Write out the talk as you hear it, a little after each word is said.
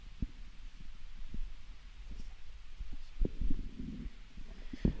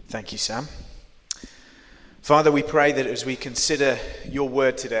Thank you, Sam. Father, we pray that as we consider your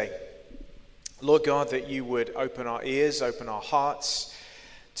word today, Lord God, that you would open our ears, open our hearts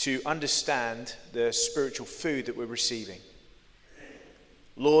to understand the spiritual food that we're receiving.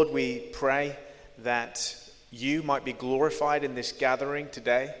 Lord, we pray that you might be glorified in this gathering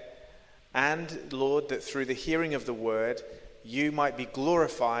today, and Lord, that through the hearing of the word, you might be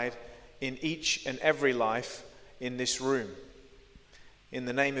glorified in each and every life in this room. In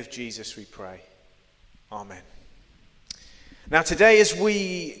the name of Jesus we pray. Amen. Now today, as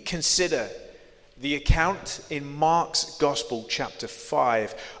we consider the account in Mark's Gospel, chapter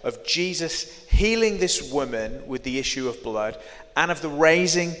 5, of Jesus healing this woman with the issue of blood and of the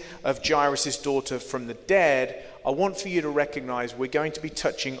raising of Jairus' daughter from the dead, I want for you to recognize we're going to be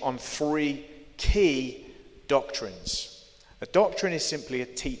touching on three key doctrines. A doctrine is simply a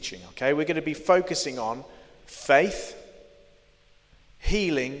teaching, okay? We're going to be focusing on faith,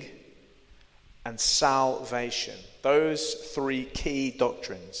 healing, and salvation. Those three key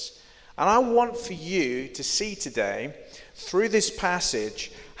doctrines. And I want for you to see today, through this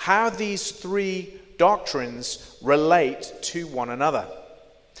passage, how these three doctrines relate to one another.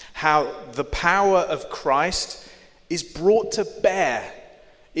 How the power of Christ is brought to bear,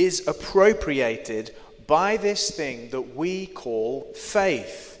 is appropriated by this thing that we call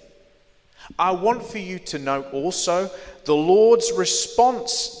faith. I want for you to note also the Lord's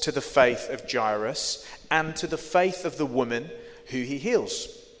response to the faith of Jairus and to the faith of the woman who he heals.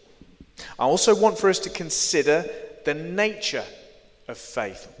 I also want for us to consider the nature of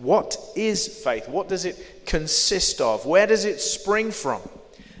faith. What is faith? What does it consist of? Where does it spring from?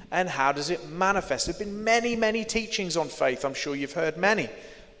 And how does it manifest? There have been many, many teachings on faith. I'm sure you've heard many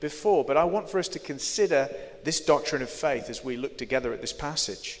before, but I want for us to consider this doctrine of faith as we look together at this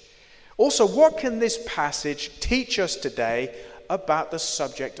passage. Also, what can this passage teach us today about the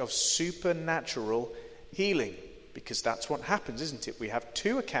subject of supernatural healing? Because that's what happens, isn't it? We have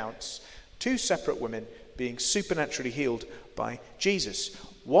two accounts, two separate women being supernaturally healed by Jesus.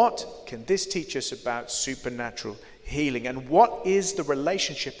 What can this teach us about supernatural healing? And what is the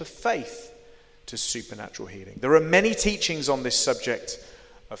relationship of faith to supernatural healing? There are many teachings on this subject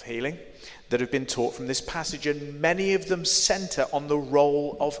of healing that have been taught from this passage, and many of them center on the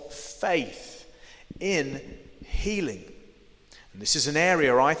role of faith in healing. And this is an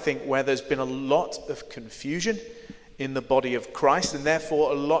area, I think, where there's been a lot of confusion in the body of Christ, and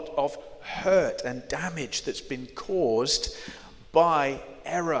therefore a lot of hurt and damage that's been caused by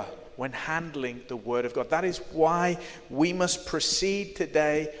error when handling the Word of God. That is why we must proceed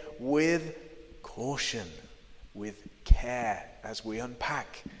today with caution, with care, as we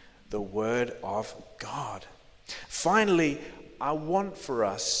unpack the Word of God. Finally, I want for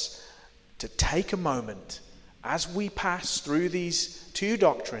us to take a moment as we pass through these two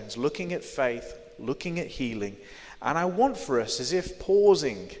doctrines, looking at faith, looking at healing, and I want for us, as if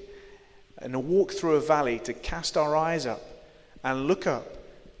pausing in a walk through a valley, to cast our eyes up and look up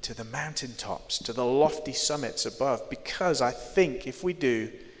to the mountaintops, to the lofty summits above, because I think if we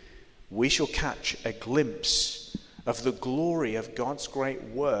do, we shall catch a glimpse of the glory of God's great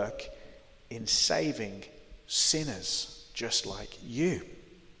work in saving sinners just like you.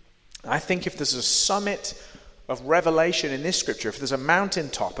 I think if there's a summit of revelation in this scripture, if there's a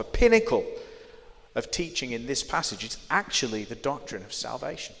mountaintop, a pinnacle of teaching in this passage, it's actually the doctrine of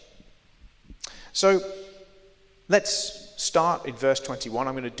salvation. So let's start in verse 21.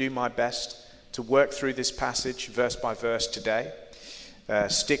 I'm going to do my best to work through this passage verse by verse today.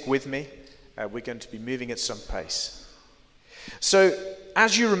 Stick with me. We're going to be moving at some pace. So,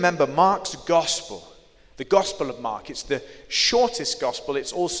 as you remember, Mark's Gospel, the Gospel of Mark, it's the shortest Gospel.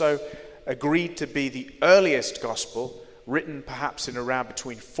 It's also agreed to be the earliest Gospel, written perhaps in around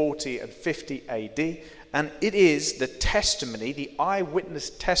between 40 and 50 AD. And it is the testimony, the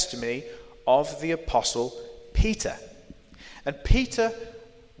eyewitness testimony of the Apostle Peter. And Peter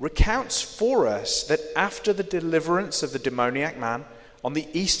recounts for us that after the deliverance of the demoniac man on the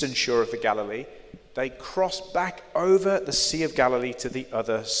eastern shore of the Galilee, they crossed back over the Sea of Galilee to the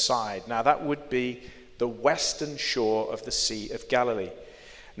other side. Now that would be the western shore of the Sea of Galilee.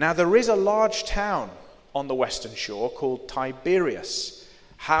 Now there is a large town on the western shore called Tiberias.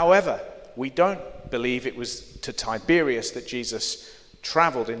 However, we don't believe it was to Tiberias that Jesus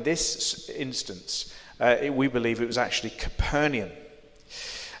traveled in this instance. We believe it was actually Capernaum.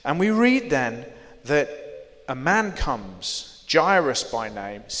 And we read then that a man comes, Jairus by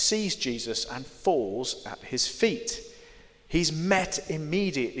name, sees Jesus and falls at his feet. He's met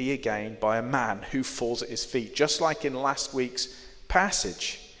immediately again by a man who falls at his feet, just like in last week's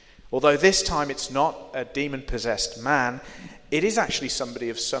passage. Although this time it's not a demon-possessed man, it is actually somebody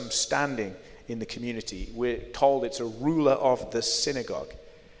of some standing in the community. We're told it's a ruler of the synagogue.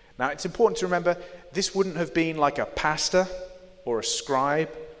 Now, it's important to remember, this wouldn't have been like a pastor or a scribe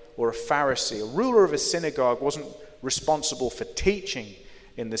or a Pharisee. A ruler of a synagogue wasn't responsible for teaching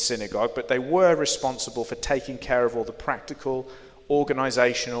in the synagogue, but they were responsible for taking care of all the practical,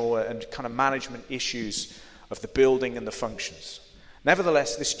 organizational, and kind of management issues of the building and the functions.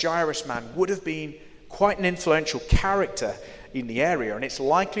 Nevertheless, this Jairus man would have been quite an influential character in the area, and it's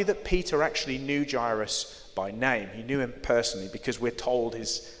likely that Peter actually knew Jairus by name. He knew him personally because we're told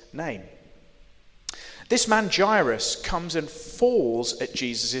his name. This man Jairus comes and falls at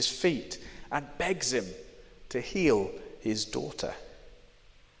Jesus' feet and begs him to heal his daughter.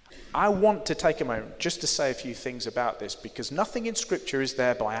 I want to take a moment just to say a few things about this, because nothing in Scripture is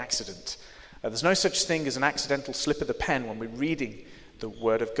there by accident. There's no such thing as an accidental slip of the pen when we're reading the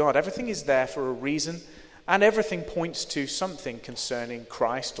Word of God. Everything is there for a reason, and everything points to something concerning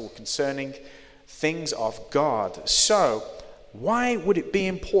Christ or concerning things of God. So, why would it be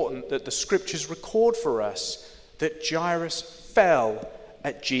important that the Scriptures record for us that Jairus fell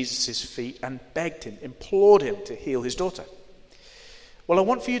at Jesus' feet and begged him, implored him to heal his daughter? Well, I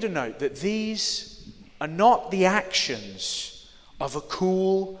want for you to note that these are not the actions of a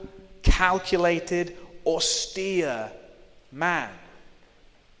cool, calculated, austere man.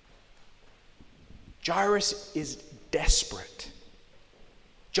 Jairus is desperate.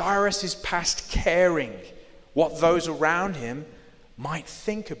 Jairus is past caring what those around him might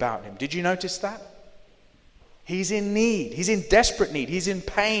think about him. Did you notice that? He's in need. He's in desperate need. He's in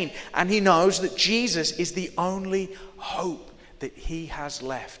pain. And he knows that Jesus is the only hope that he has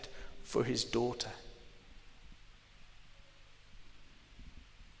left for his daughter.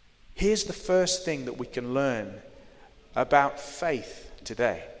 Here's the first thing that we can learn about faith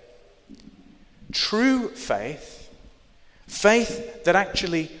today. True faith, faith that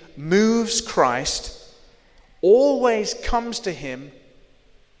actually moves Christ, always comes to him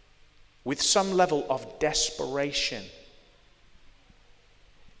with some level of desperation.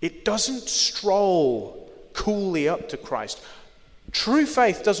 It doesn't stroll coolly up to Christ. True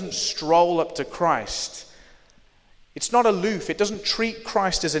faith doesn't stroll up to Christ. It's not aloof. It doesn't treat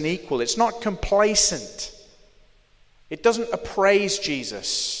Christ as an equal. It's not complacent. It doesn't appraise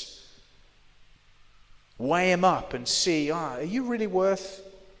Jesus, weigh him up and see, are you really worth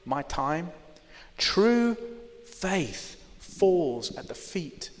my time? True faith falls at the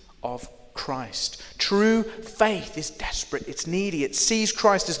feet of Christ. True faith is desperate, it's needy, it sees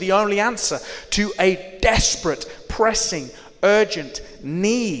Christ as the only answer to a desperate, pressing, urgent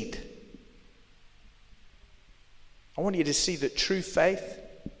need. I want you to see that true faith,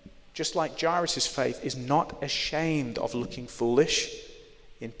 just like Jairus' faith, is not ashamed of looking foolish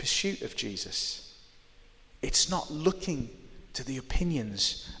in pursuit of Jesus. It's not looking to the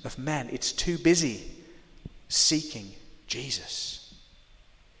opinions of men. It's too busy seeking Jesus.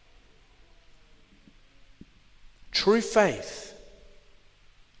 True faith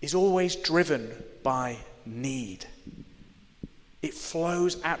is always driven by need. It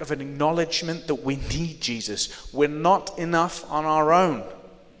flows out of an acknowledgement that we need Jesus. We're not enough on our own.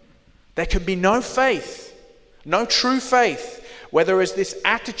 There can be no faith, no true faith, where there is this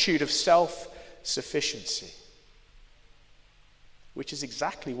attitude of self-sufficiency, which is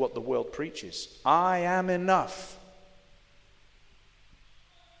exactly what the world preaches. I am enough.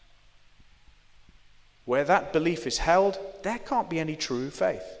 Where that belief is held, there can't be any true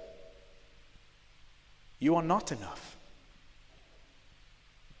faith. You are not enough.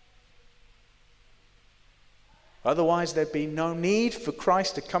 Otherwise, there'd be no need for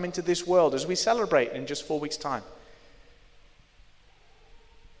Christ to come into this world as we celebrate in just 4 weeks' time.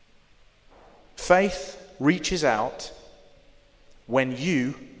 Faith reaches out when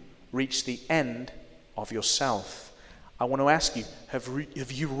you reach the end of yourself. I want to ask you, have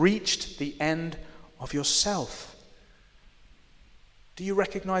you reached the end of yourself? Do you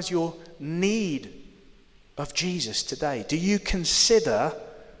recognize your need of Jesus today? Do you consider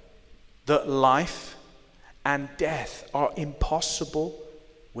that life and death are impossible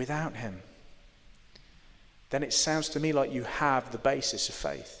without him? Then it sounds to me like you have the basis of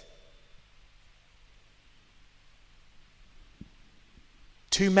faith.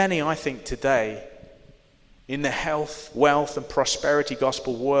 Too many, I think, today, in the health, wealth, and prosperity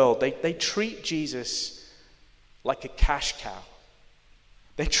gospel world, they treat Jesus like a cash cow.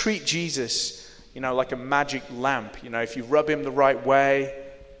 They treat Jesus, like a magic lamp. If you rub him the right way,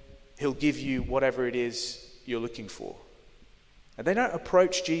 he'll give you whatever it is you're looking for. And they don't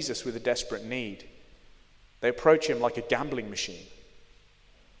approach Jesus with a desperate need. They approach him like a gambling machine.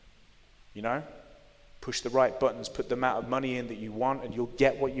 push the right buttons, put the amount of money in that you want, and you'll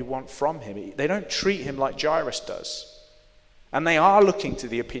get what you want from him. They don't treat him like Jairus does. And they are looking to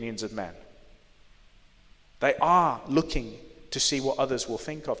the opinions of men. They are looking to see what others will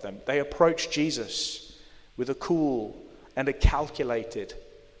think of them. They approach Jesus with a cool and a calculated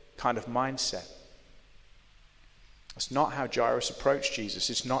kind of mindset. That's not how Jairus approached Jesus.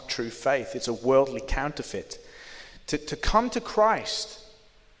 It's not true faith. It's a worldly counterfeit. To come to Christ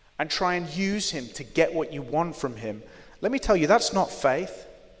and try and use him to get what you want from him, let me tell you, that's not faith.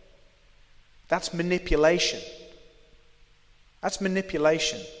 That's manipulation. That's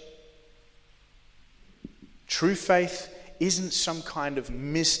manipulation. True faith isn't some kind of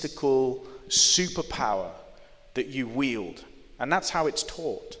mystical superpower that you wield. And that's how it's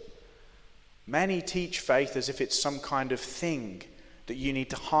taught. Many teach faith as if it's some kind of thing that you need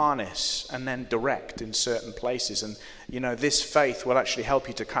to harness and then direct in certain places. And, this faith will actually help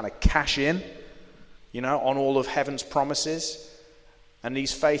you to kind of cash in, on all of heaven's promises. And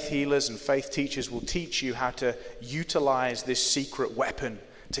these faith healers and faith teachers will teach you how to utilize this secret weapon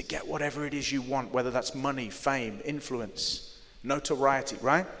to get whatever it is you want, whether that's money, fame, influence, notoriety,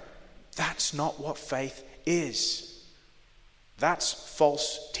 right? That's not what faith is. That's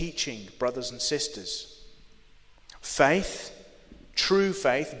false teaching, brothers and sisters. Faith, true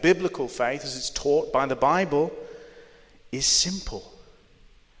faith, biblical faith, as it's taught by the Bible, is simple.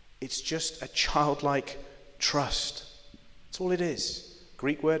 It's just a childlike trust. That's all it is.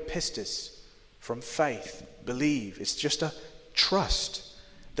 Greek word pistis, from faith, believe. It's just a trust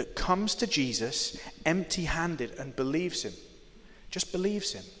that comes to Jesus empty-handed and believes him. Just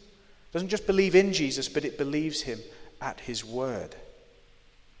believes him. Doesn't just believe in Jesus, but it believes him at his word.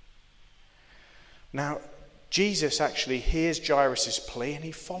 Now, Jesus actually hears Jairus' plea and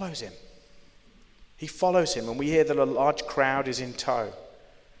he follows him. He follows him, and we hear that a large crowd is in tow.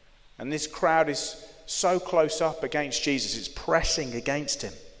 And this crowd is so close up against Jesus, it's pressing against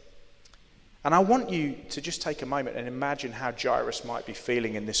him. And I want you to just take a moment and imagine how Jairus might be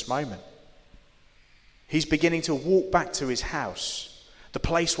feeling in this moment. He's beginning to walk back to his house, the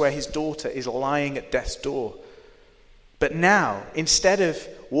place where his daughter is lying at death's door. But now, instead of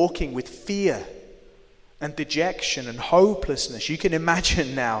walking with fear and dejection and hopelessness, you can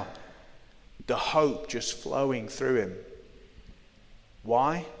imagine now the hope just flowing through him.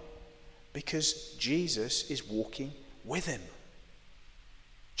 Why? Because Jesus is walking with him.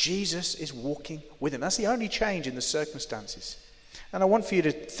 Jesus is walking with him. That's the only change in the circumstances. And I want for you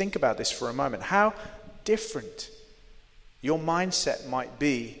to think about this for a moment. How different your mindset might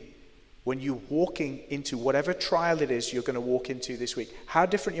be when you're walking into whatever trial it is you're going to walk into this week. How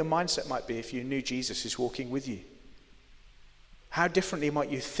different your mindset might be if you knew Jesus is walking with you. How differently might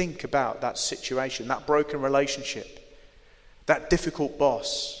you think about that situation, that broken relationship, that difficult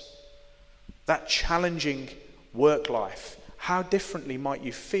boss, that challenging work life. How differently might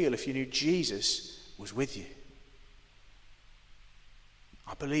you feel if you knew Jesus was with you?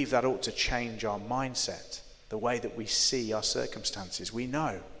 I believe that ought to change our mindset, the way that we see our circumstances. We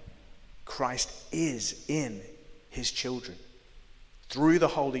know Christ is in his children. Through the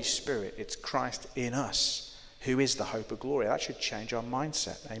Holy Spirit, it's Christ in us who is the hope of glory. That should change our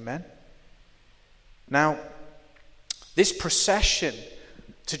mindset. Amen? Now, this procession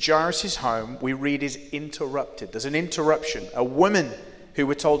to Jairus' home, we read, is interrupted. There's an interruption. A woman who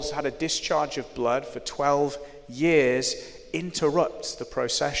we're told has had a discharge of blood for 12 years interrupts the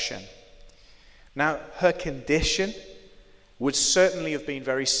procession. Now, her condition would certainly have been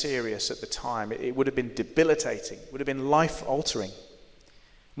very serious at the time. It would have been debilitating. It would have been life-altering.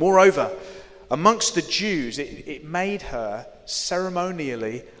 Moreover, amongst the Jews, it made her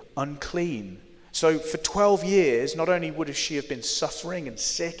ceremonially unclean. So for 12 years, not only would she have been suffering and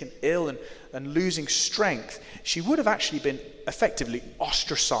sick and ill and losing strength, she would have actually been effectively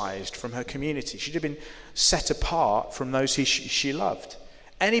ostracized from her community. She'd have been set apart from those who she loved.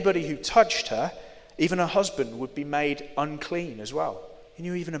 Anybody who touched her, even her husband, would be made unclean as well. Can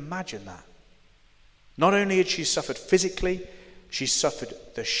you even imagine that? Not only had she suffered physically, she suffered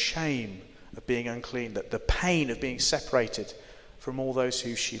the shame of being unclean, the pain of being separated from all those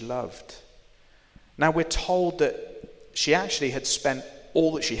who she loved. Now we're told that she actually had spent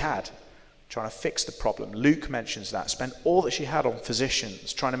all that she had trying to fix the problem. Luke mentions that, spent all that she had on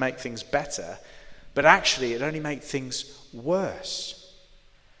physicians trying to make things better, but actually it only made things worse.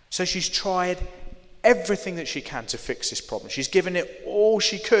 So she's tried everything that she can to fix this problem. She's given it all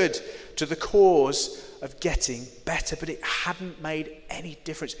she could to the cause of getting better, but it hadn't made any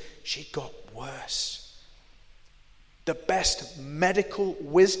difference. She got worse. The best medical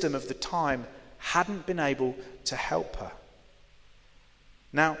wisdom of the time hadn't been able to help her.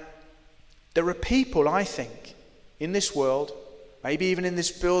 Now, There are people, I think, in this world, maybe even in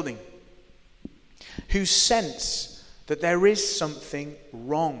this building, who sense that there is something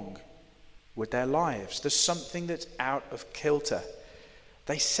wrong with their lives. There's something that's out of kilter.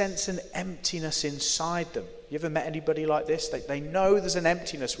 They sense an emptiness inside them. You ever met anybody like this? They know there's an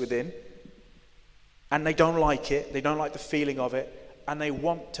emptiness within, and they don't like it. They don't like the feeling of it, and they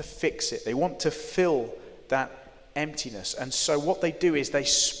want to fix it. They want to fill that emptiness. And so what they do is they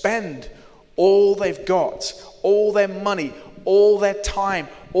spend all they've got, all their money, all their time,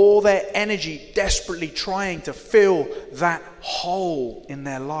 all their energy, desperately trying to fill that hole in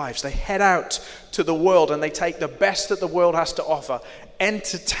their lives. They head out to the world and they take the best that the world has to offer: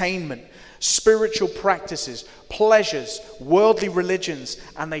 entertainment, spiritual practices, pleasures, worldly religions,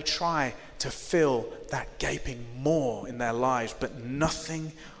 and they try to fill that gaping maw in their lives, but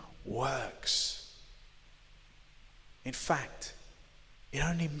nothing works. In fact, it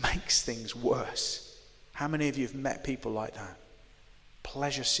only makes things worse. How many of you have met people like that?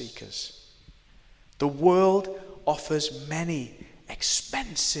 Pleasure seekers. The world offers many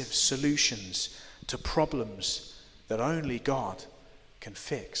expensive solutions to problems that only God can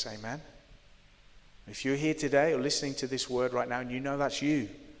fix. Amen? If you're here today or listening to this word right now and you know that's you,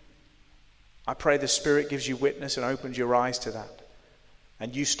 I pray the Spirit gives you witness and opens your eyes to that.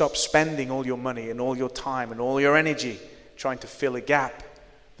 And you stop spending all your money and all your time and all your energy trying to fill a gap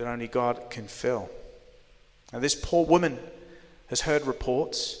that only God can fill. Now, this poor woman has heard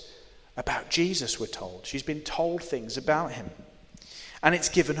reports about Jesus, we're told. She's been told things about him. And it's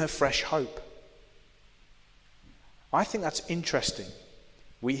given her fresh hope. I think that's interesting.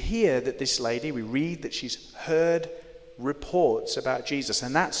 We hear that this lady, we read that she's heard reports about Jesus,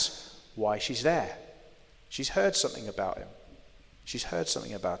 and that's why she's there. She's heard something about him. She's heard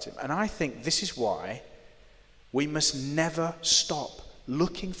something about him. And I think this is why we must never stop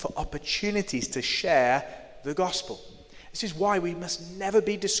looking for opportunities to share the gospel. This is why we must never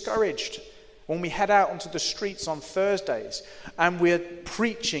be discouraged when we head out onto the streets on Thursdays and we're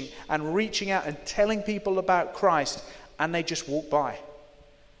preaching and reaching out and telling people about Christ and they just walk by.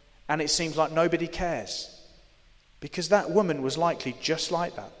 And it seems like nobody cares. Because that woman was likely just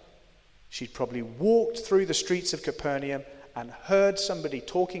like that. She'd probably walked through the streets of Capernaum and heard somebody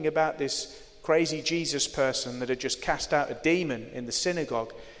talking about this crazy Jesus person that had just cast out a demon in the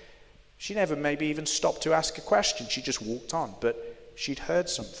synagogue. She never maybe even stopped to ask a question. She just walked on. But she'd heard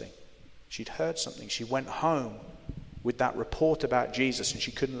something. She'd heard something. She went home with that report about Jesus and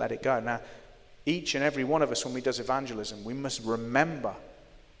she couldn't let it go. Now, each and every one of us, when we do evangelism, we must remember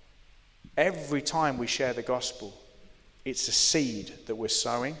every time we share the gospel, it's a seed that we're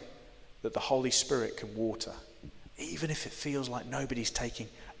sowing that the Holy Spirit can water. Even if it feels like nobody's taking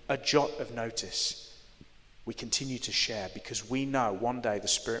a jot of notice, we continue to share because we know one day the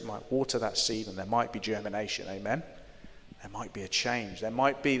Spirit might water that seed and there might be germination. Amen? There might be a change. There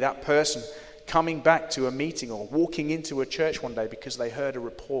might be that person coming back to a meeting or walking into a church one day because they heard a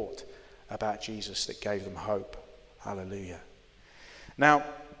report about Jesus that gave them hope. Hallelujah. Now,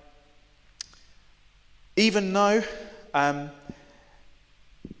 even though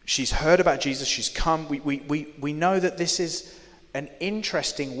she's heard about Jesus, she's come, we know that this is an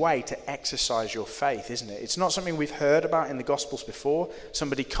interesting way to exercise your faith, isn't it? It's not something we've heard about in the Gospels before.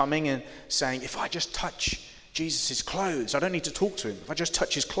 Somebody coming and saying, if I just touch Jesus' clothes, I don't need to talk to him. If I just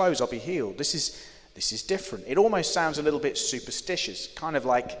touch his clothes, I'll be healed. This is different. It almost sounds a little bit superstitious, kind of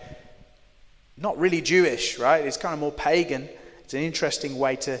like not really Jewish, right? It's kind of more pagan. It's an interesting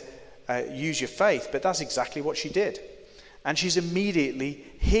way to use your faith, but that's exactly what she did. And she's immediately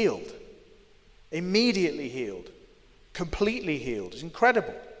healed. Immediately healed. Completely healed. It's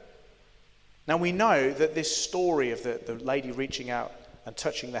incredible. Now we know that this story of the lady reaching out and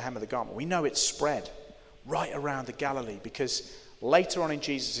touching the hem of the garment, we know it's spread right around the Galilee because later on in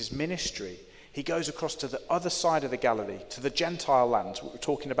Jesus' ministry, he goes across to the other side of the Galilee, to the Gentile lands, what we were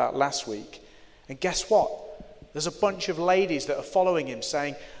talking about last week. And guess what? There's a bunch of ladies that are following him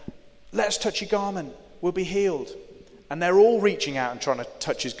saying, let's touch your garment, we'll be healed. And they're all reaching out and trying to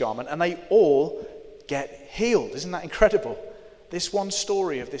touch his garment, and they all get healed. Isn't that incredible? This one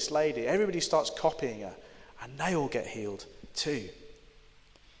story of this lady, everybody starts copying her, and they all get healed too.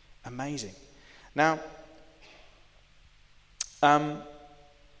 Amazing. Now, I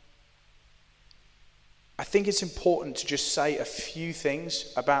think it's important to just say a few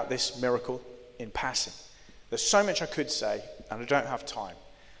things about this miracle in passing. There's so much I could say, and I don't have time.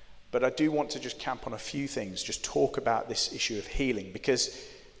 But I do want to just camp on a few things, just talk about this issue of healing, because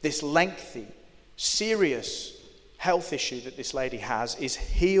this lengthy, serious health issue that this lady has is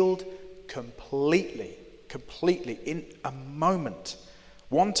healed completely in a moment.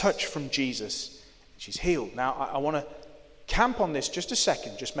 One touch from Jesus, she's healed. Now, I want to camp on this just a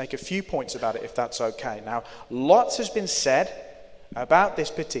second, just make a few points about it if that's okay. Now, lots has been said about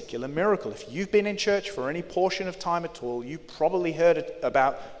this particular miracle. If you've been in church for any portion of time at all, you probably heard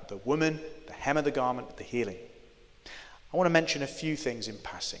about the woman, the hem of the garment, the healing. I want to mention a few things in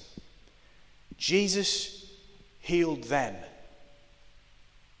passing. Jesus healed then,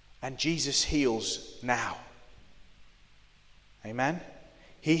 and Jesus heals now. Amen?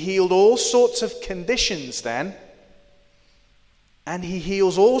 He healed all sorts of conditions then, and he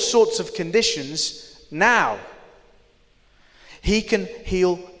heals all sorts of conditions now. He can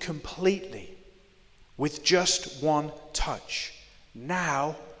heal completely with just one touch.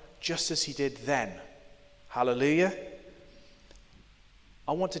 Now, just as he did then. Hallelujah.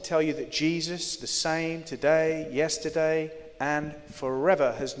 I want to tell you that Jesus, the same today, yesterday, and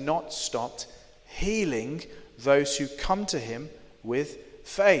forever, has not stopped healing those who come to him with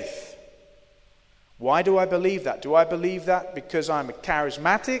faith. Why do I believe that? Do I believe that because I'm a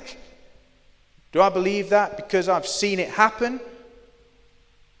charismatic? Do I believe that because I've seen it happen?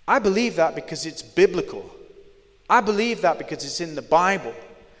 I believe that because it's biblical. I believe that because it's in the Bible.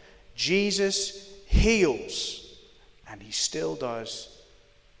 Jesus heals, and he still does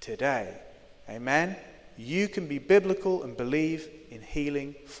today. Amen? You can be biblical and believe in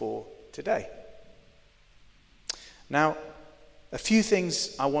healing for today. Now, a few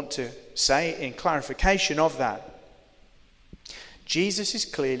things I want to say in clarification of that. Jesus is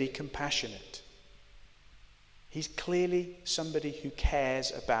clearly compassionate. He's clearly somebody who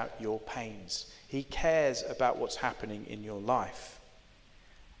cares about your pains. He cares about what's happening in your life.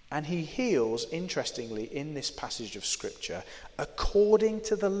 And he heals, interestingly, in this passage of Scripture, according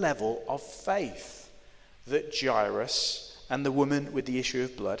to the level of faith that Jairus and the woman with the issue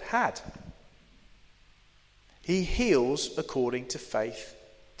of blood had. He heals according to faith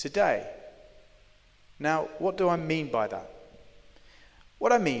today. Now, what do I mean by that?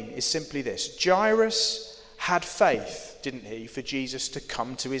 What I mean is simply this. Jairus had faith, didn't he, for Jesus to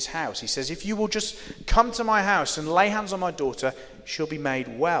come to his house. He says, if you will just come to my house and lay hands on my daughter, she'll be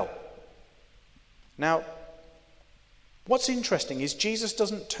made well. Now, what's interesting is Jesus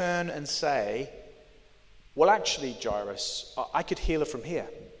doesn't turn and say, well, actually, Jairus, I could heal her from here.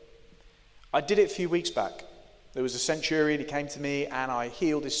 I did it a few weeks back. There was a centurion, he came to me, and I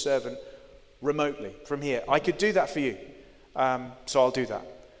healed his servant remotely from here. I could do that for you, so I'll do that.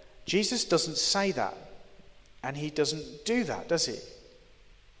 Jesus doesn't say that, and he doesn't do that, does he?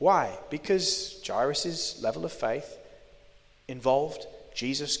 Why? Because Jairus' level of faith involved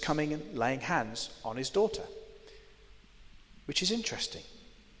Jesus coming and laying hands on his daughter, which is interesting.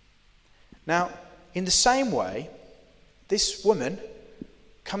 Now, in the same way, this woman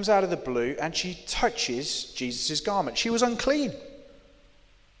comes out of the blue and she touches Jesus' garment. She was unclean.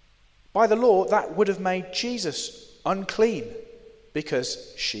 By the law, that would have made Jesus unclean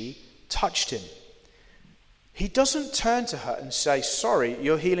because she touched him. He doesn't turn to her and say, sorry,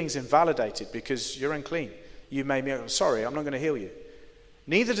 your healing's invalidated because you're unclean. You made me, sorry, I'm not going to heal you.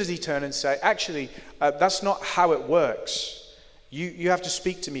 Neither does he turn and say, actually, that's not how it works. You have to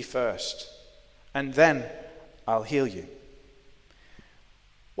speak to me first, and then I'll heal you.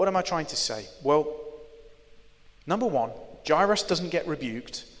 What am I trying to say? Well, number one, Jairus doesn't get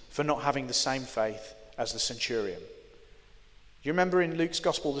rebuked for not having the same faith as the centurion. You remember in Luke's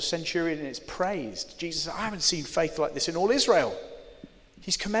gospel, the centurion is praised. Jesus said, I haven't seen faith like this in all Israel.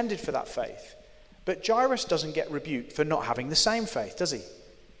 He's commended for that faith. But Jairus doesn't get rebuked for not having the same faith, does he?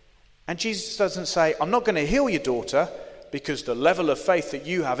 And Jesus doesn't say, I'm not going to heal your daughter because the level of faith that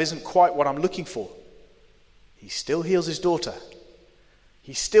you have isn't quite what I'm looking for. He still heals his daughter.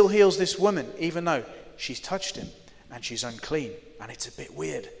 He still heals this woman, even though she's touched him and she's unclean and it's a bit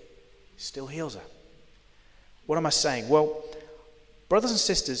weird. He still heals her. What am I saying? Well, brothers and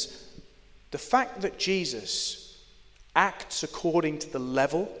sisters, the fact that Jesus acts according to the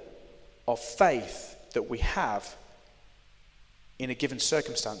level of faith that we have in a given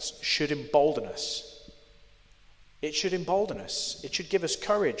circumstance should embolden us. It should embolden us. It should give us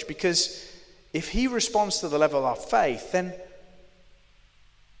courage, because if he responds to the level of our faith, then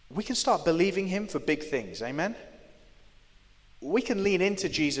we can start believing him for big things. Amen? We can lean into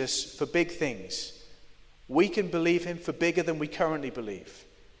Jesus for big things. We can believe him for bigger than we currently believe.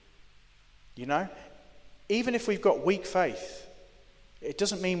 You know? Even if we've got weak faith, it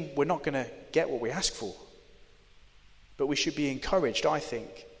doesn't mean we're not going to get what we ask for. But we should be encouraged, I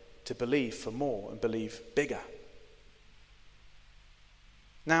think, to believe for more and believe bigger.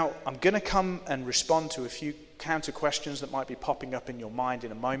 Now, I'm going to come and respond to a few counter questions that might be popping up in your mind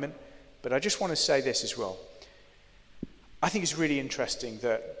in a moment, but I just want to say this as well. I think it's really interesting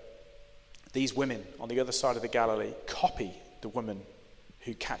that these women on the other side of the Galilee copy the woman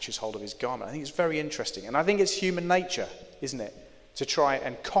who catches hold of his garment. I think it's very interesting. And I think it's human nature, isn't it, to try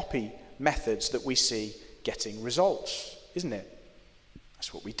and copy methods that we see getting results, isn't it?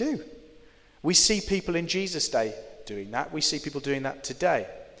 That's what we do. We see people in Jesus' day doing that. We see people doing that today.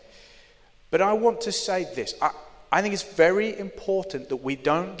 But I want to say this. I think it's very important that we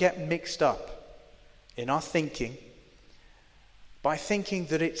don't get mixed up in our thinking by thinking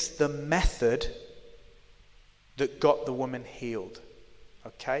that it's the method that got the woman healed.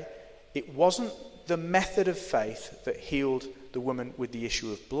 Okay? It wasn't the method of faith that healed the woman with the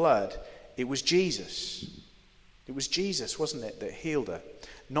issue of blood. It was Jesus. It was Jesus, wasn't it, that healed her,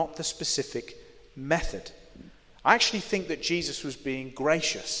 not the specific method. I actually think that Jesus was being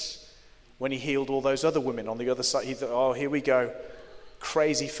gracious when he healed all those other women on the other side. He thought, oh, here we go,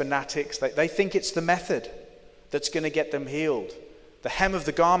 crazy fanatics. They think it's the method that's going to get them healed. The hem of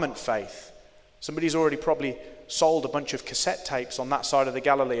the garment faith. Somebody's already probably sold a bunch of cassette tapes on that side of the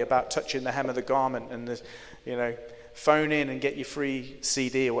Galilee about touching the hem of the garment and, phone in and get your free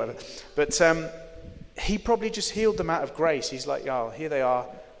CD or whatever. But he probably just healed them out of grace. He's like, oh, here they are,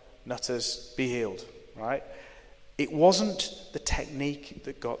 nutters, be healed, right? It wasn't the technique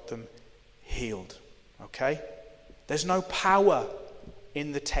that got them healed, okay? There's no power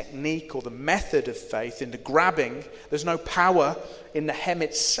in the technique or the method of faith, in the grabbing. There's no power in the hem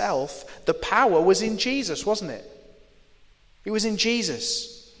itself. The power was in Jesus, wasn't it? It was in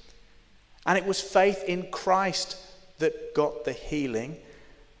Jesus. And it was faith in Christ that got the healing.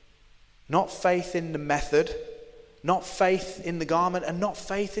 Not faith in the method, not faith in the garment, and not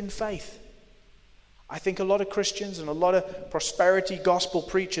faith in faith. I think a lot of Christians and a lot of prosperity gospel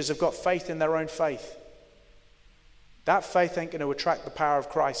preachers have got faith in their own faith. That faith ain't going to attract the power of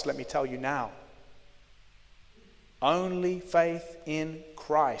Christ, let me tell you now. Only faith in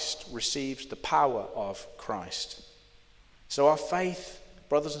Christ receives the power of Christ. So our faith,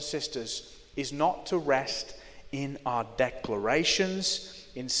 brothers and sisters, is not to rest in our declarations,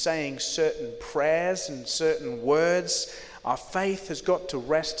 in saying certain prayers and certain words. Our faith has got to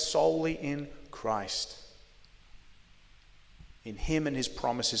rest solely in Christ, in him and his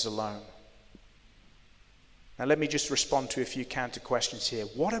promises alone. Now let me just respond to a few counter questions here.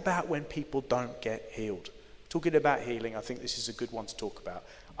 What about when people don't get healed? Talking about healing, I think this is a good one to talk about.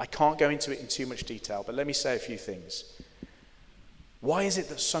 I can't go into it in too much detail, but let me say a few things. Why is it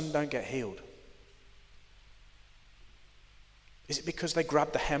that some don't get healed? Is it because they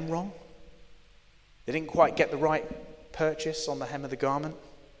grabbed the hem wrong? They didn't quite get the right purchase on the hem of the garment?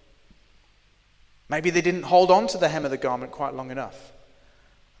 Maybe they didn't hold on to the hem of the garment quite long enough.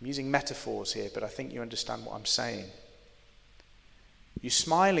 I'm using metaphors here, but I think you understand what I'm saying. You're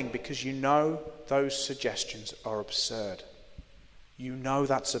smiling because you know those suggestions are absurd. You know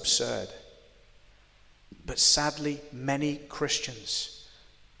that's absurd. But sadly, many Christians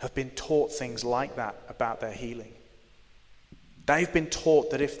have been taught things like that about their healing. They've been taught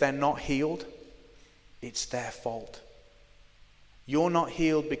that if they're not healed, it's their fault. You're not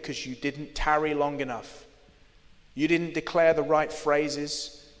healed because you didn't tarry long enough. You didn't declare the right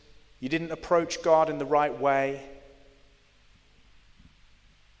phrases. You didn't approach God in the right way.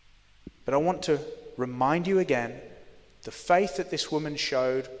 But I want to remind you again, the faith that this woman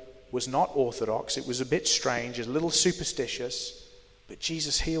showed was not orthodox. It was a bit strange, a little superstitious, but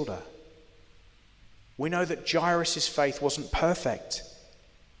Jesus healed her. We know that Jairus' faith wasn't perfect.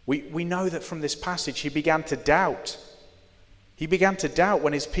 We know that from this passage he began to doubt. He began to doubt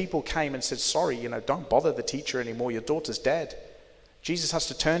when his people came and said, sorry, don't bother the teacher anymore, your daughter's dead. Jesus has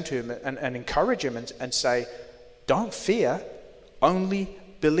to turn to him and encourage him and say, don't fear, only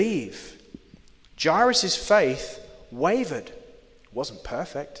believe. Jairus' faith wavered. It wasn't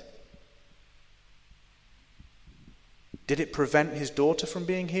perfect. Did it prevent his daughter from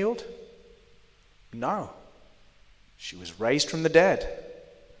being healed? No. She was raised from the dead.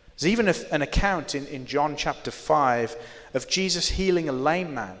 There's even an account in John chapter 5 of Jesus healing a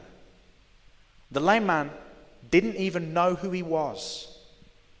lame man. The lame man didn't even know who he was.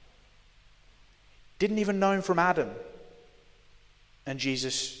 Didn't even know him from Adam. And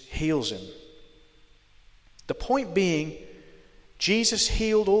Jesus heals him. The point being, Jesus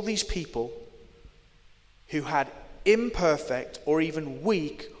healed all these people who had imperfect or even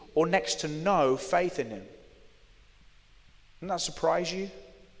weak or next to no faith in him. Doesn't that surprise you?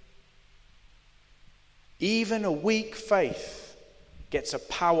 Even a weak faith gets a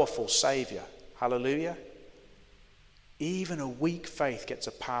powerful Savior. Hallelujah. Even a weak faith gets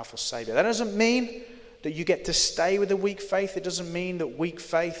a powerful Savior. That doesn't mean that you get to stay with a weak faith. It doesn't mean that weak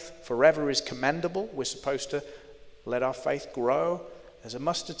faith forever is commendable. We're supposed to Let our faith grow as a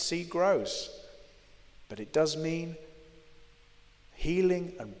mustard seed grows. But it does mean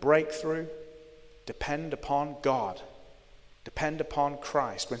healing and breakthrough depend upon God, depend upon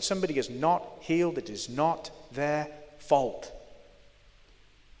Christ. When somebody is not healed, it is not their fault.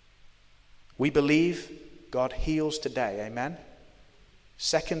 We believe God heals today, amen?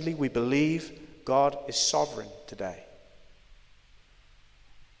 Secondly, we believe God is sovereign today.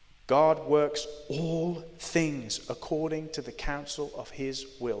 God works all things according to the counsel of his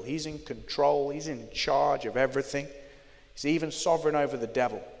will. He's in control. He's in charge of everything. He's even sovereign over the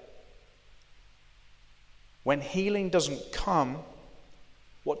devil. When healing doesn't come,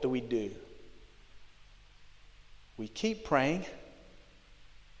 what do? We keep praying.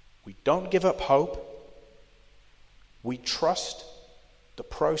 We don't give up hope. We trust the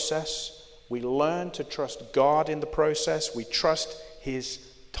process. We learn to trust God in the process. We trust his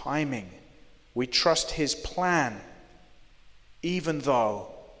timing. We trust his plan, even though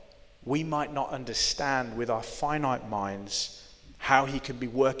we might not understand with our finite minds how he can be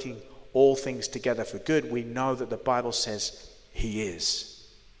working all things together for good. We know that the Bible says he is,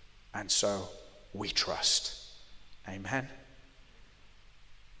 and so we trust. Amen.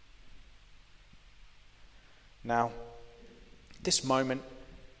 Now, at this moment,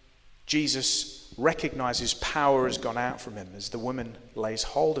 Jesus recognizes power has gone out from him. As the woman lays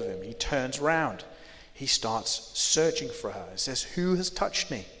hold of him, he turns round. He starts searching for her. He says, "Who has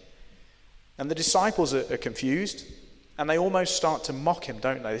touched me?" And the disciples are confused, and they almost start to mock him,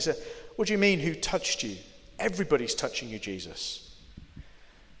 don't they? They say, "What do you mean, who touched you? Everybody's touching you, Jesus."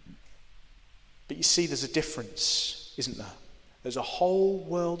 But you see, there's a difference, isn't there? There's a whole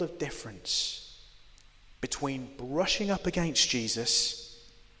world of difference between brushing up against Jesus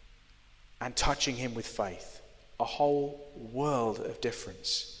and touching him with faith. A whole world of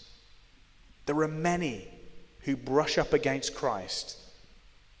difference. There are many who brush up against Christ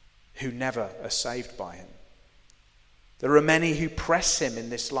who never are saved by him. There are many who press him in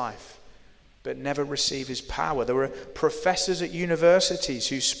this life but never receive his power. There are professors at universities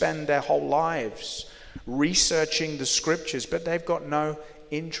who spend their whole lives researching the scriptures, but they've got no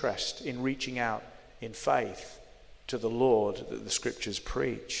interest in reaching out in faith to the Lord that the scriptures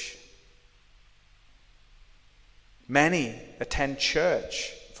preach. Many attend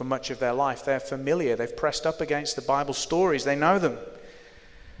church for much of their life. They're familiar. They've pressed up against the Bible stories. They know them.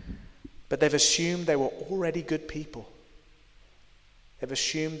 But they've assumed they were already good people. They've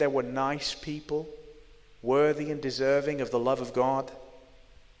assumed they were nice people, worthy and deserving of the love of God.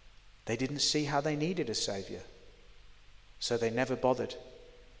 They didn't see how they needed a Savior. So they never bothered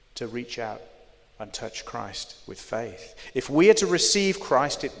to reach out and touch Christ with faith. If we are to receive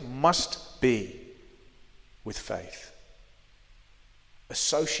Christ, it must be with faith.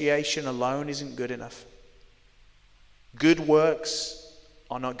 Association alone isn't good enough. Good works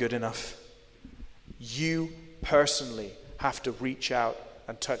are not good enough. You personally have to reach out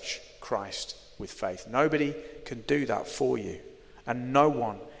and touch Christ with faith. Nobody can do that for you, and no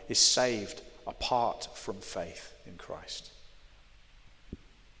one is saved apart from faith in Christ.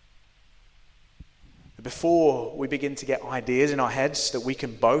 Before we begin to get ideas in our heads that we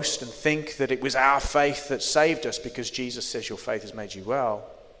can boast and think that it was our faith that saved us because Jesus says your faith has made you well,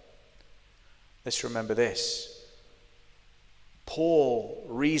 let's remember this. Paul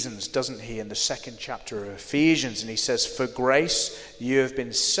reasons, doesn't he, in the 2nd chapter of Ephesians, and he says, "For grace you have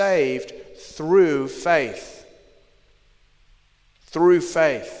been saved through faith." Through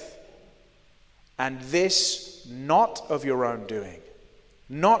faith. And this not of your own doing.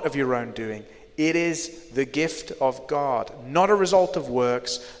 Not of your own doing. It is the gift of God, not a result of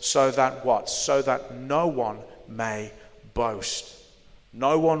works, so that what? So that no one may boast.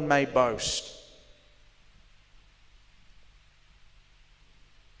 No one may boast.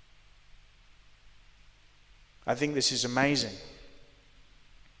 I think this is amazing.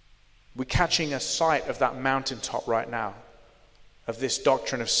 We're catching a sight of that mountaintop right now, of this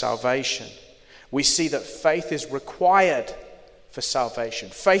doctrine of salvation. We see that faith is required for salvation.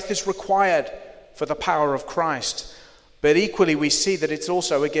 Faith is required for the power of Christ. But equally, we see that it's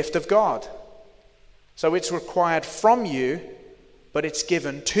also a gift of God. So it's required from you, but it's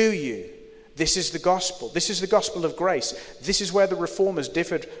given to you. This is the gospel. This is the gospel of grace. This is where the Reformers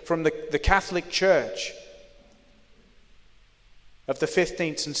differed from the Catholic Church of the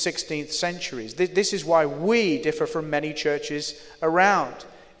 15th and 16th centuries. This is why we differ from many churches around,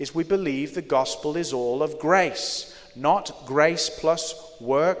 is we believe the gospel is all of grace, not grace plus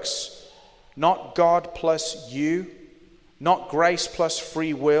works, not God plus you, not grace plus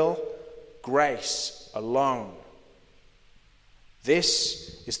free will, grace alone.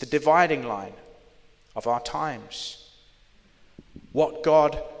 This is the dividing line. of our times. What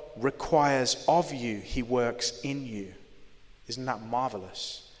God requires of you, he works in you. Isn't that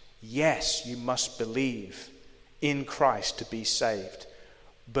marvelous? Yes, you must believe in Christ to be saved.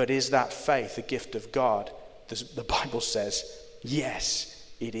 But is that faith a gift of God? The Bible says, yes,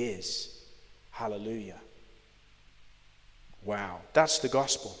 it is. Hallelujah. Wow, that's the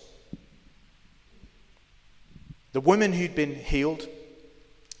gospel. The woman who'd been healed,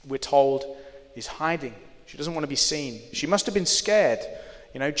 we're told, is hiding. She doesn't want to be seen. She must have been scared.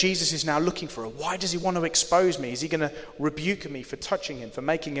 Jesus is now looking for her. Why does he want to expose me? Is he going to rebuke me for touching him, for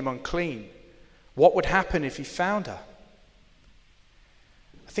making him unclean? What would happen if he found her?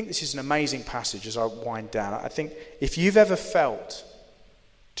 I think this is an amazing passage as I wind down. I think if you've ever felt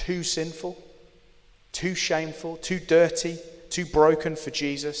too sinful, too shameful, too dirty, too broken for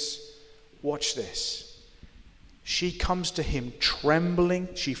Jesus, watch this. She comes to him trembling.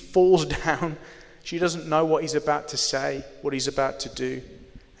 She falls down. She doesn't know what he's about to say, what he's about to do.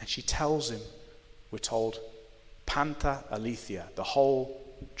 And she tells him, we're told, Panta Aletheia, the whole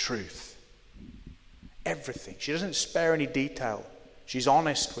truth. Everything. She doesn't spare any detail. She's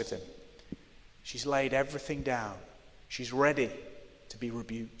honest with him. She's laid everything down. She's ready to be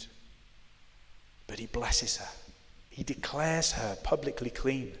rebuked. But he blesses her. He declares her publicly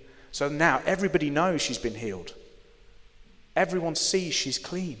clean. So now everybody knows she's been healed. Everyone sees she's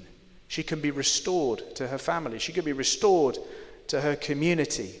clean. She can be restored to her family. She can be restored to her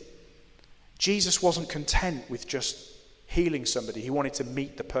community. Jesus wasn't content with just healing somebody. He wanted to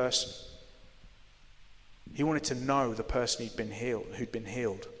meet the person. He wanted to know the person who'd been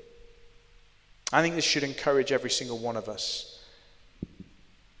healed. I think this should encourage every single one of us.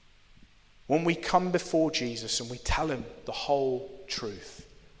 When we come before Jesus and we tell him the whole truth,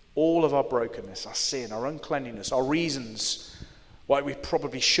 all of our brokenness, our sin, our uncleanliness, our reasons why we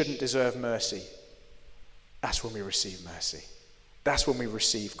probably shouldn't deserve mercy, that's when we receive mercy. That's when we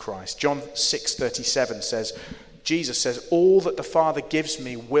receive Christ. John 6:37 says, Jesus says, all that the Father gives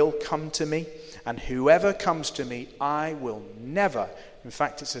me will come to me, and whoever comes to me, I will never, in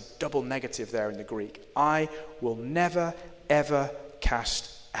fact it's a double negative there in the Greek, I will never ever cast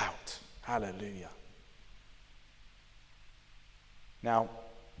out. Hallelujah. Now,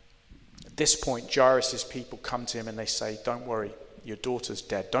 at this point, Jairus' people come to him and they say, don't worry, your daughter's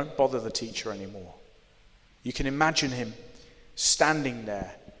dead. Don't bother the teacher anymore. You can imagine him standing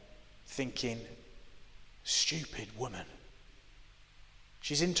there thinking, stupid woman.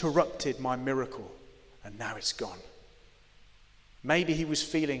 She's interrupted my miracle and now it's gone. Maybe he was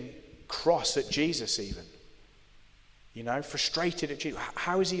feeling cross at Jesus even. Frustrated at Jesus.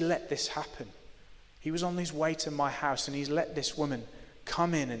 How has he let this happen? He was on his way to my house and he's let this woman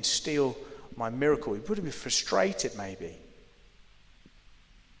come in and steal my miracle. He would have been frustrated maybe.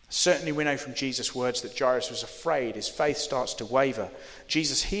 Certainly we know from Jesus' words that Jairus was afraid. His faith starts to waver.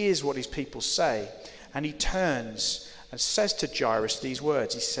 Jesus hears what his people say and he turns and says to Jairus these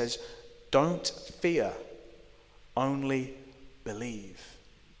words. He says, don't fear, only believe.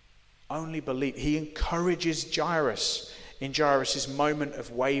 Only believe. He encourages Jairus in Jairus' moment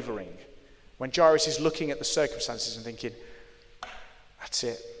of wavering. When Jairus is looking at the circumstances and thinking, that's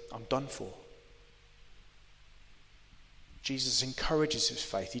it, I'm done for. Jesus encourages his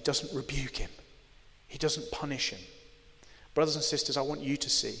faith. He doesn't rebuke him. He doesn't punish him. Brothers and sisters, I want you to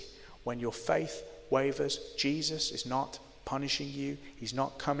see, when your faith wavers, Jesus is not punishing you. He's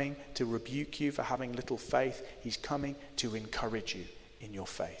not coming to rebuke you for having little faith. He's coming to encourage you in your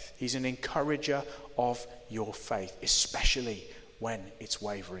faith. He's an encourager of your faith, especially when it's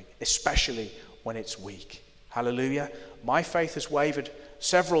wavering, especially when it's weak. Hallelujah. My faith has wavered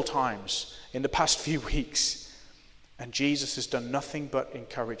several times in the past few weeks, and Jesus has done nothing but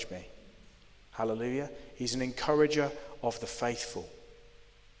encourage me. Hallelujah. He's an encourager of the faithful.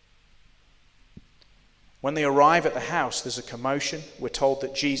 When they arrive at the house, there's a commotion. We're told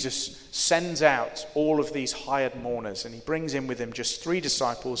that Jesus sends out all of these hired mourners, and he brings in with him just 3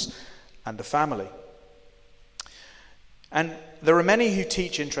 disciples and a family. And there are many who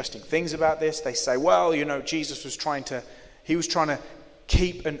teach interesting things about this. They say, well, Jesus was trying to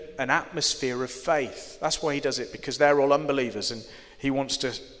keep an atmosphere of faith. That's why he does it, because they're all unbelievers, and he wants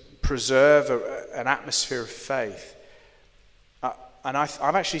to preserve an atmosphere of faith. And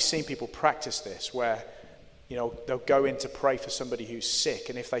I've actually seen people practice this, where they'll go in to pray for somebody who's sick,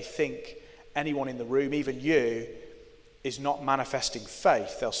 and if they think anyone in the room, even you, is not manifesting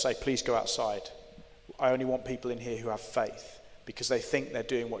faith, they'll say, please go outside. I only want people in here who have faith, because they think they're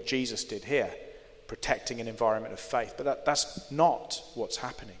doing what Jesus did here, protecting an environment of faith. But that's not what's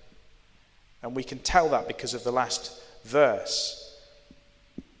happening. And we can tell that because of the last verse.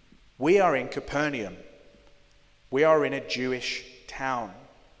 We are in Capernaum. We are in a Jewish town.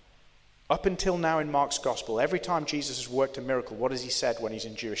 Up until now in Mark's gospel, every time Jesus has worked a miracle, what has he said when he's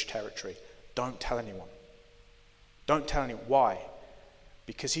in Jewish territory? Don't tell anyone. Don't tell anyone. Why?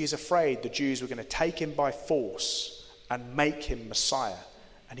 Because he is afraid the Jews were going to take him by force and make him Messiah.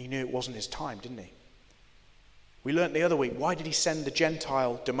 And he knew it wasn't his time, didn't he? We learnt the other week, why did he send the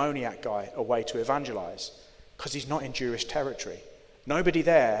Gentile demoniac guy away to evangelize? Because he's not in Jewish territory. Nobody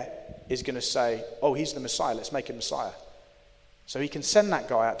there is going to say, oh, he's the Messiah, let's make him Messiah. So he can send that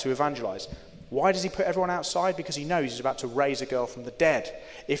guy out to evangelize. Why does he put everyone outside? Because he knows he's about to raise a girl from the dead.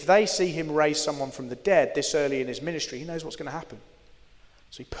 If they see him raise someone from the dead this early in his ministry, he knows what's going to happen.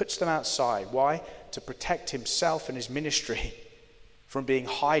 So he puts them outside. Why? To protect himself and his ministry from being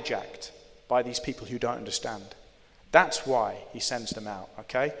hijacked by these people who don't understand. That's why he sends them out,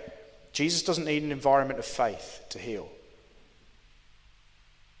 okay? Jesus doesn't need an environment of faith to heal.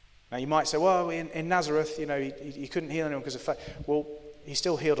 Now you might say, well, in Nazareth, he couldn't heal anyone because of faith. Well, he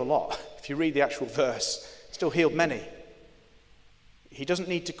still healed a lot. If you read the actual verse, he still healed many. He doesn't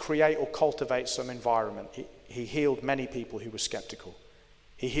need to create or cultivate some environment. He healed many people who were skeptical.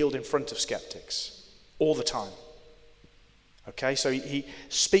 He healed in front of skeptics all the time. Okay, so he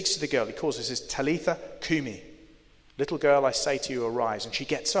speaks to the girl. He calls her, says, Talitha Kumi. Little girl, I say to you, arise. And she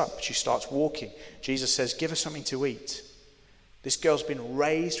gets up. She starts walking. Jesus says, give her something to eat. This girl's been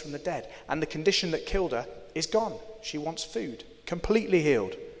raised from the dead. And the condition that killed her is gone. She wants food. Completely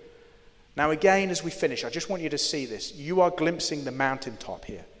healed. Now again, as we finish, I just want you to see this. You are glimpsing the mountaintop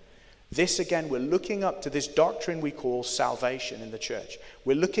here. This again, we're looking up to this doctrine we call salvation in the church.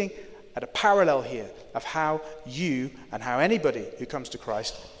 We're looking at a parallel here of how you and how anybody who comes to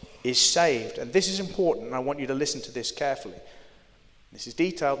Christ is saved. And this is important, and I want you to listen to this carefully. This is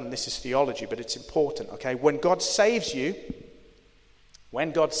detailed and this is theology, but it's important, okay? When God saves you,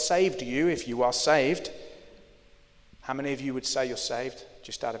 when God saved you, if you are saved, how many of you would say you're saved,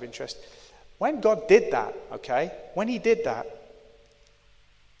 just out of interest? When God did that, okay, when he did that,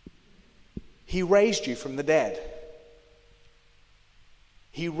 he raised you from the dead.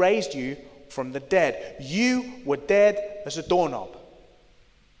 He raised you from the dead. You were dead as a doorknob.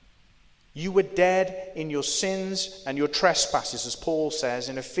 You were dead in your sins and your trespasses, as Paul says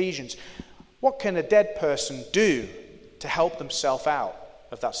in Ephesians. What can a dead person do to help themselves out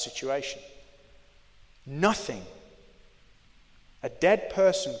of that situation? Nothing. A dead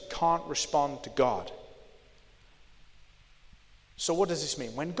person can't respond to God. So what does this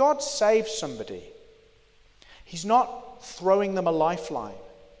mean? When God saves somebody, he's not throwing them a lifeline.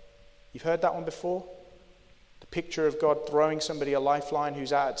 You've heard that one before? The picture of God throwing somebody a lifeline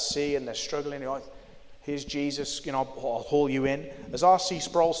who's out at sea and they're struggling. Here's Jesus, I'll haul you in. As R.C.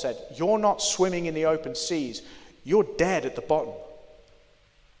 Sproul said, you're not swimming in the open seas. You're dead at the bottom.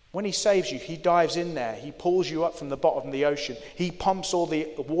 When he saves you, he dives in there. He pulls you up from the bottom of the ocean. He pumps all the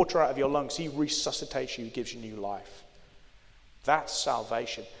water out of your lungs. He resuscitates you. He gives you new life. That's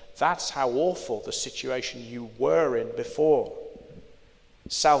salvation. That's how awful the situation you were in before.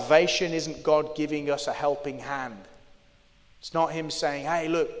 Salvation isn't God giving us a helping hand. It's not him saying, hey,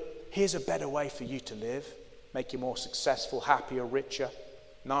 look, here's a better way for you to live. Make you more successful, happier, richer.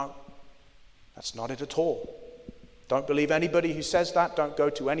 No, that's not it at all. Don't believe anybody who says that. Don't go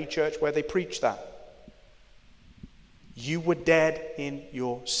to any church where they preach that. You were dead in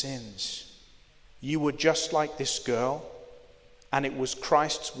your sins. You were just like this girl. And it was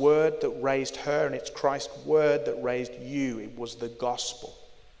Christ's word that raised her, and it's Christ's word that raised you. It was the gospel.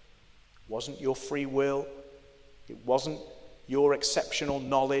 It wasn't your free will. It wasn't your exceptional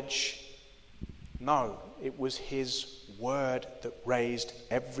knowledge. No, it was his word that raised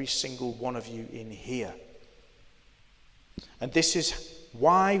every single one of you in here. And this is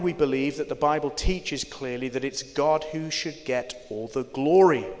why we believe that the Bible teaches clearly that it's God who should get all the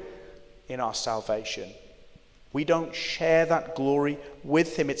glory in our salvation. We don't share that glory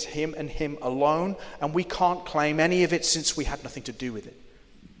with him. It's him and him alone, and we can't claim any of it since we had nothing to do with it.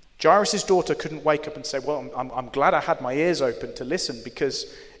 Jairus' daughter couldn't wake up and say, well, I'm glad I had my ears open to listen,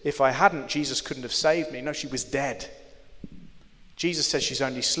 because if I hadn't, Jesus couldn't have saved me. No, she was dead. Jesus says she's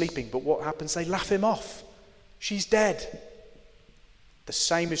only sleeping, but what happens? They laugh him off. She's dead. The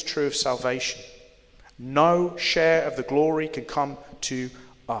same is true of salvation. No share of the glory can come to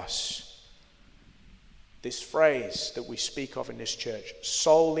us. This phrase that we speak of in this church,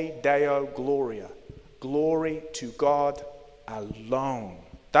 Soli Deo Gloria, glory to God alone.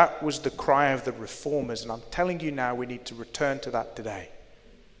 That was the cry of the reformers, and I'm telling you now we need to return to that today.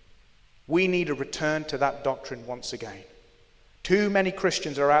 We need to return to that doctrine once again. Too many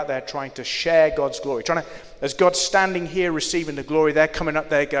Christians are out there trying to share God's glory. As God's standing here receiving the glory, they're coming up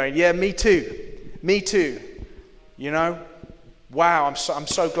there going, yeah, me too. Me too. You know? Wow, I'm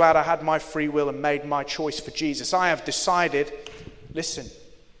so glad I had my free will and made my choice for Jesus. I have decided, listen,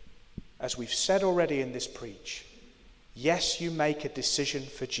 as we've said already in this preach, yes, you make a decision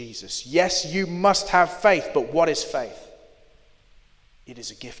for Jesus. Yes, you must have faith, but what is faith? It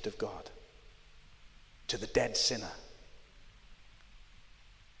is a gift of God to the dead sinner.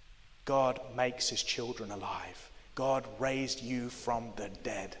 God makes his children alive. God raised you from the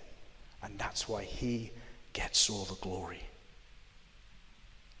dead, and that's why he gets all the glory.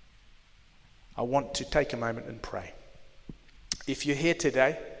 I want to take a moment and pray. If you're here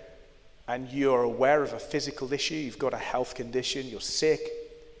today and you're aware of a physical issue, you've got a health condition, you're sick,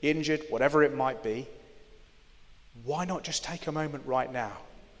 injured, whatever it might be, why not just take a moment right now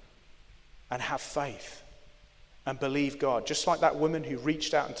and have faith and believe God, just like that woman who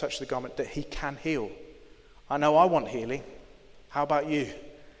reached out and touched the garment, that he can heal. I know I want healing. How about you?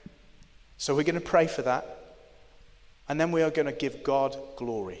 So we're going to pray for that, and then we are going to give God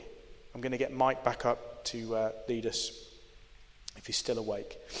glory. I'm going to get Mike back up to lead us, if he's still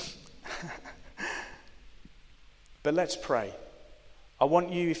awake. But let's pray. I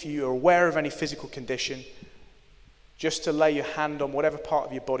want you, if you are aware of any physical condition, just to lay your hand on whatever part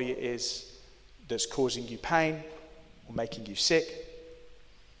of your body it is that's causing you pain or making you sick.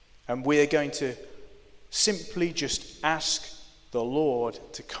 And we're going to simply just ask the Lord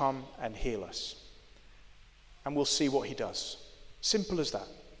to come and heal us. And we'll see what he does. Simple as that.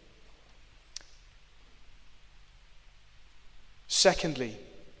 Secondly,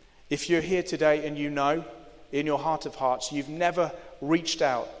 if you're here today and you know in your heart of hearts you've never reached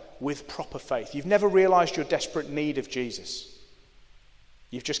out with proper faith, you've never realized your desperate need of Jesus,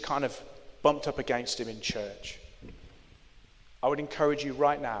 you've just kind of bumped up against him in church, I would encourage you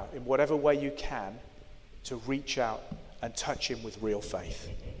right now, in whatever way you can, to reach out and touch him with real faith.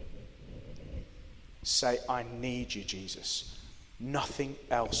 Say, I need you, Jesus. Nothing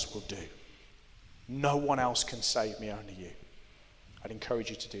else will do. No one else can save me, only you. I'd encourage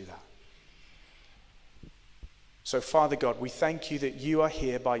you to do that. So, Father God, we thank you that you are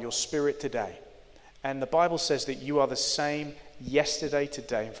here by your Spirit today. And the Bible says that you are the same yesterday,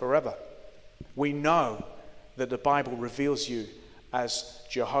 today, and forever. We know that the Bible reveals you as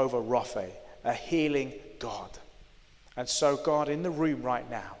Jehovah Rapha, a healing God. And so, God, in the room right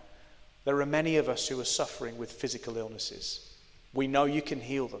now, there are many of us who are suffering with physical illnesses. We know you can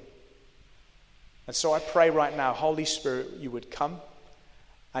heal them. And so I pray right now, Holy Spirit, you would come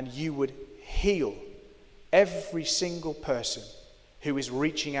and you would heal every single person who is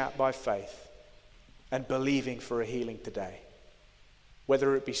reaching out by faith and believing for a healing today.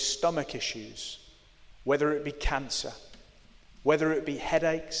 Whether it be stomach issues, whether it be cancer, whether it be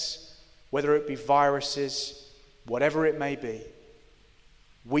headaches, whether it be viruses, whatever it may be,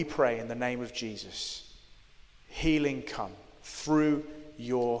 we pray in the name of Jesus, healing come through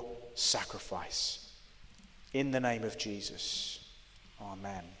your sacrifice. In the name of Jesus.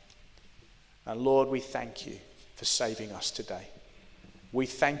 Amen. And Lord, we thank you for saving us today. We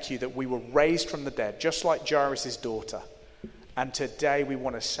thank you that we were raised from the dead, just like Jairus' daughter. And today we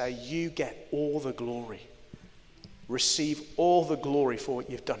want to say, you get all the glory. Receive all the glory for what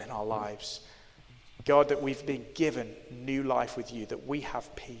you've done in our lives. God, that we've been given new life with you, that we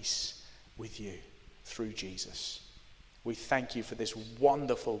have peace with you through Jesus. We thank you for this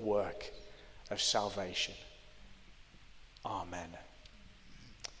wonderful work of salvation. Amen.